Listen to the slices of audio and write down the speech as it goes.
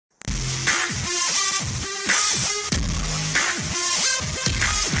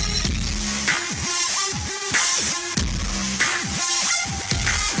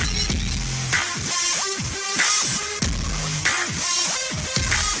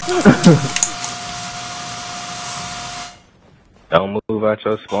Don't move out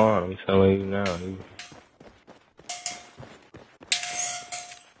your spawn, I'm telling you now. You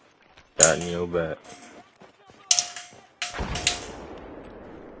got in your back.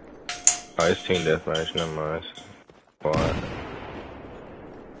 Oh, it's team deathmatch, never mind. Squad.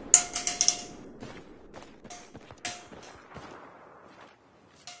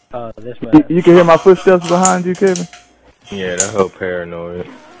 This man. You can hear my footsteps behind you, Kevin? Yeah, that whole paranoid.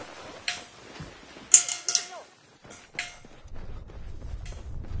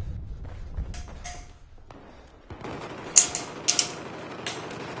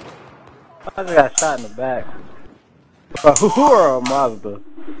 I just got shot in the back. Who are a Mazda?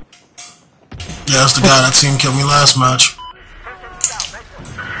 Yeah, that's the guy that team killed me last match.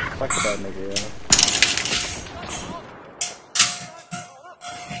 Fuck that nigga, yeah.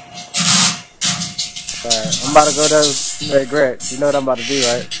 Alright, I'm about to go there. Hey, Greg, you know what I'm about to do,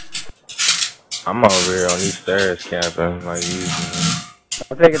 right? I'm over here on these stairs camping, like usually.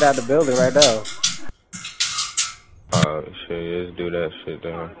 I'm taking out the building right now. Oh, shit, let's do that shit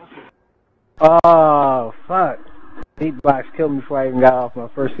then. Oh, fuck. Beatbox killed me before I even got off my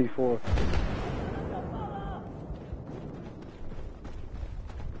first C4.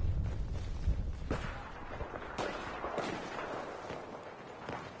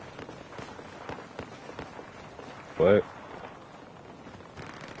 What?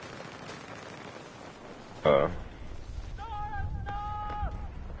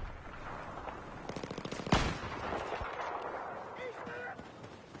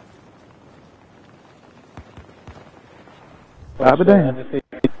 Damn.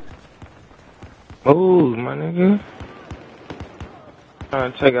 Move, my nigga.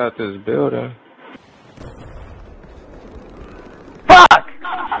 Trying to take out this building. Fuck!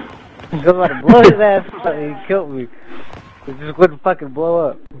 He was about to blow his ass up and he killed me. It just wouldn't fucking blow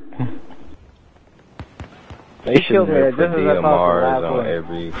up. They should have put DMRs on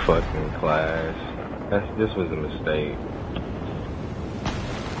every fucking class. This was a mistake.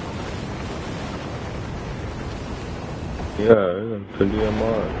 Yeah, they're gonna put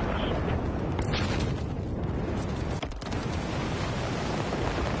DMRs.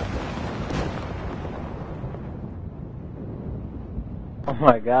 Oh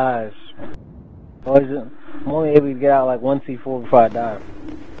my gosh. I'm only able to get out like one C4 before I die.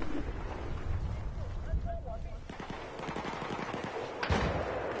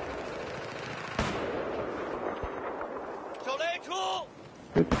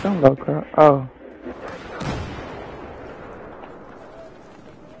 Don't go crap. Oh.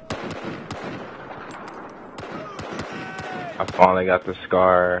 I finally got the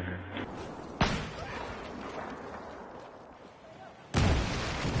scar.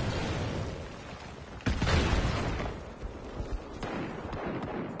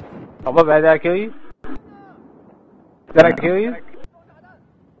 Oh my bad, did I kill you? Did I kill you?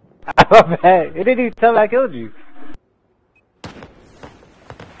 My bad. It didn't even tell me I killed you.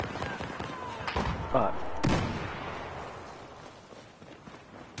 Fuck.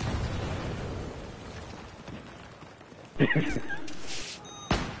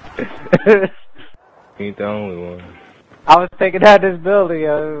 Ain't the only one. I was taking out this building,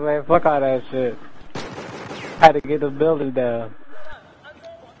 yo. I was like, fuck all that shit. Had to get the building down.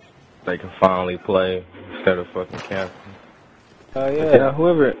 They can finally play instead of fucking camping. Oh yeah. But yeah,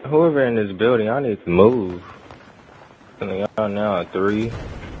 whoever in this building, I need to move. And y'all now at 3,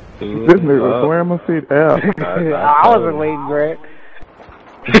 2. This nigga was wearing my feet out. I wasn't waiting, Greg.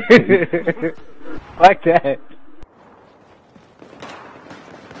 Like that.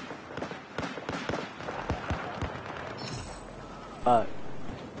 Fuck.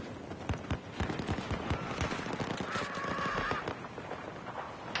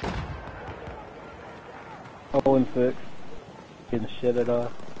 Oh, and 6. Getting shitted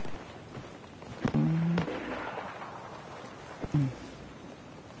off.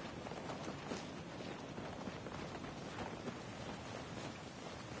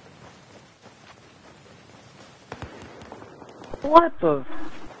 What the?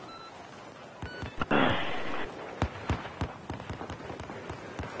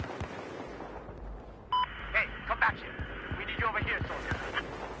 Hey, come back here. We need you over here, soldier.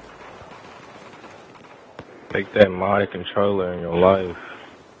 Take that modded controller in your life.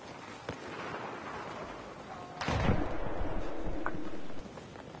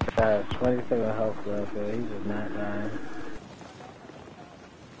 Guys, 27 health left, so he's just not dying.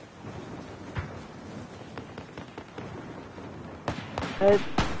 Hey.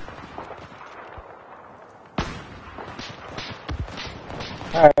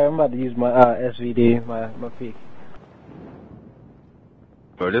 Alright, I'm about to use my SVD, my peak.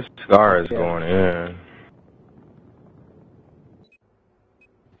 But this scar is going in.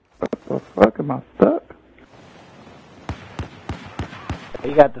 What the fuck am I stuck?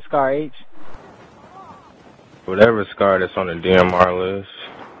 You got the scar H? Whatever scar that's on the DMR list.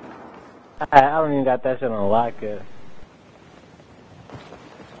 I don't even got that shit on lock yet.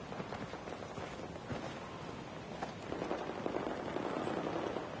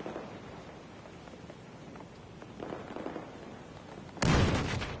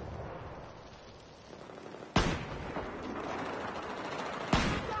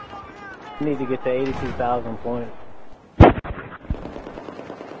 I need to get to 82,000 points.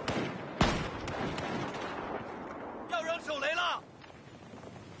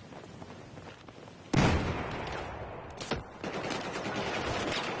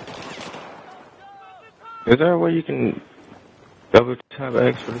 Is there a way you can double tap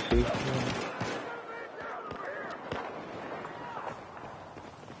X for the C?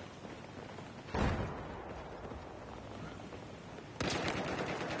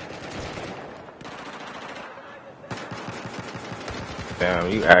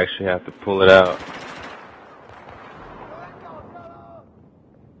 Damn, you actually have to pull it out.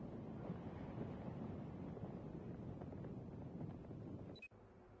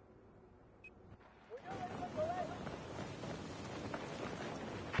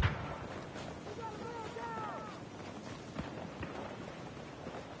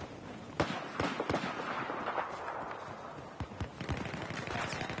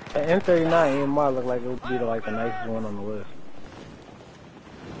 The M39 EMR looked like it would be like the nicest one on the list.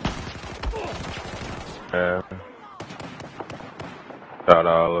 Yeah. Got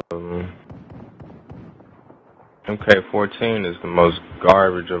all of them. MK14 is the most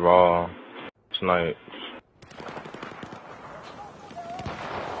garbage of all snipes.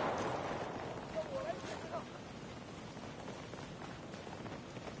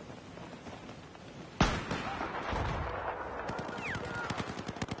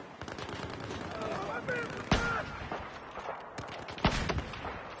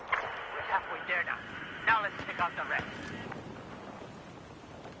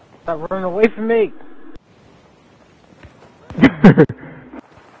 Stop running away from me!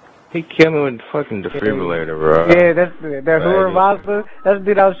 He killed me with the fucking defibrillator, bro. Yeah, that's that Hoover monster. That's the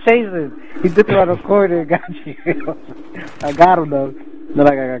dude I was chasing. He took me around the corner and got you. I got him though. Not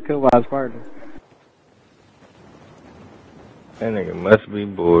like I got killed by his partner. That nigga must be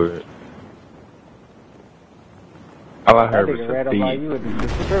bored. All I heard was That nigga ran a up on beat. you with the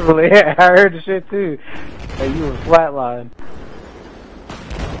defibrillator. I heard the shit too. And you were flatlined.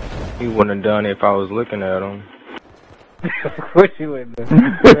 He wouldn't have done it if I was looking at him. Of course you wouldn't have.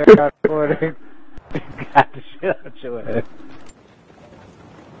 Ran around the corner. Got the shit out your ass.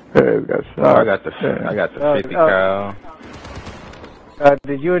 Hey, got Oh, shot. I got the 50 cal.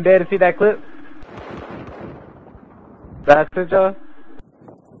 Did you and Daddy see that clip? Did I send y'all?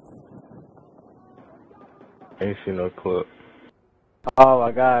 Ain't seen no clip. Oh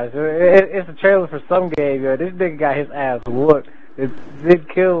my gosh. It's a trailer for some game, yo. This nigga got his ass whooped. It's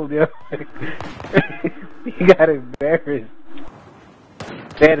𝐤𝐤𝐤𝐞, yo. He got embarrassed.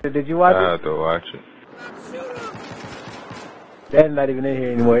 Daddy, did you watch it? I have to watch it. Daddy's not even in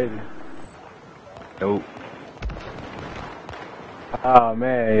here anymore, is he? Nope. Oh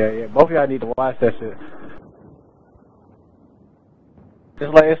man, yeah. Both of y'all need to watch that shit.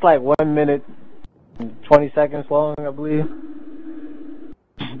 It's like 1 minute and 20 seconds long, I believe.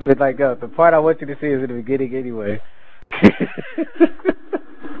 But like the part I want you to see is in the beginning anyway.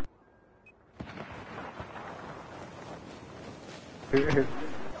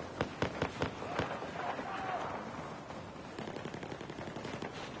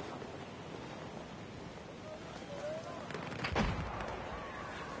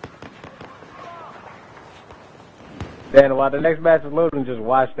 Then while the next match is loading, just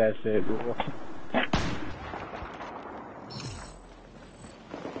watch that shit.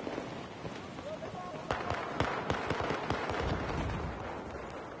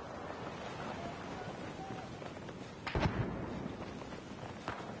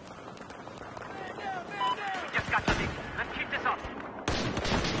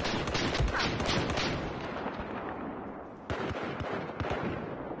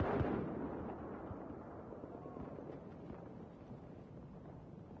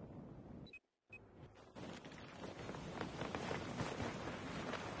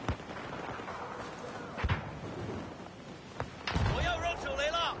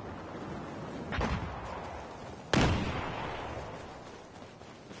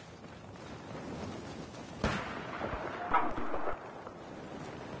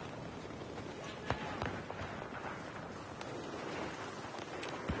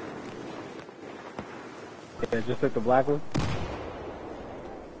 Yeah, just took the black one.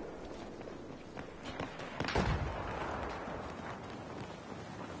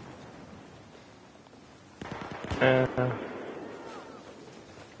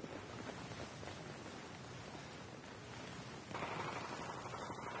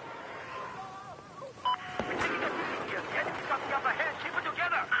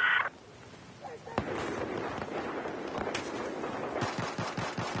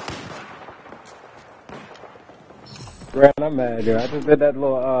 Grant, I'm mad, dude. I just did that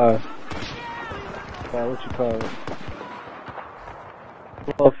little, what you call it?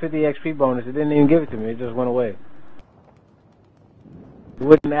 Little 50 XP bonus. It didn't even give it to me. It just went away. It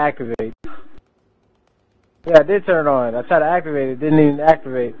wouldn't activate. Yeah, I did turn it on. I tried to activate it. It didn't even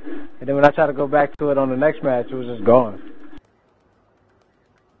activate. And then when I tried to go back to it on the next match, it was just gone.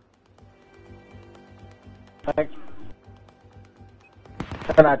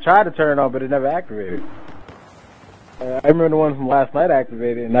 And I tried to turn it on, but it never activated. I remember the one from last night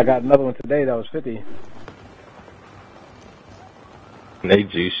activated, and I got another one today that was 50. They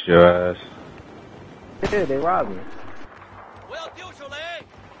juiced your ass. Yeah, they robbed me.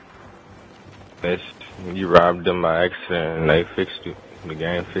 You robbed them by accident, and they fixed it. The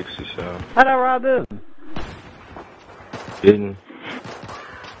game fixed itself. How'd I rob them? Didn't.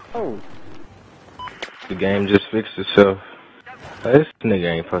 Oh. The game just fixed itself. This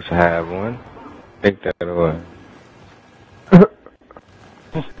nigga ain't supposed to have one. Take that away.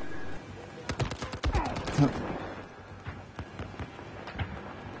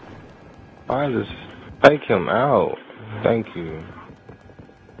 I just take him out. Thank you.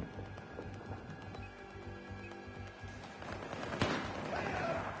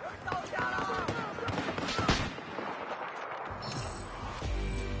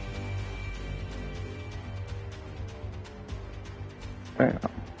 Damn.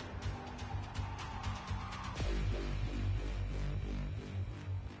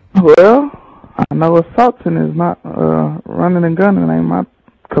 Well, I know assaulting is not running and gunning ain't my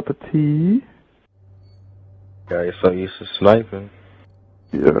cup of tea. Yeah, you're so used to sniping.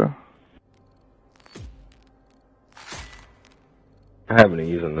 Yeah. I haven't been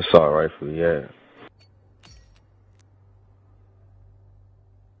using the assault rifle yet.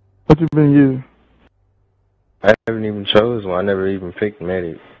 What you been using? I haven't even chose one. I never even picked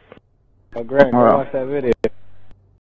medic. Oh, Grant, go watch that video.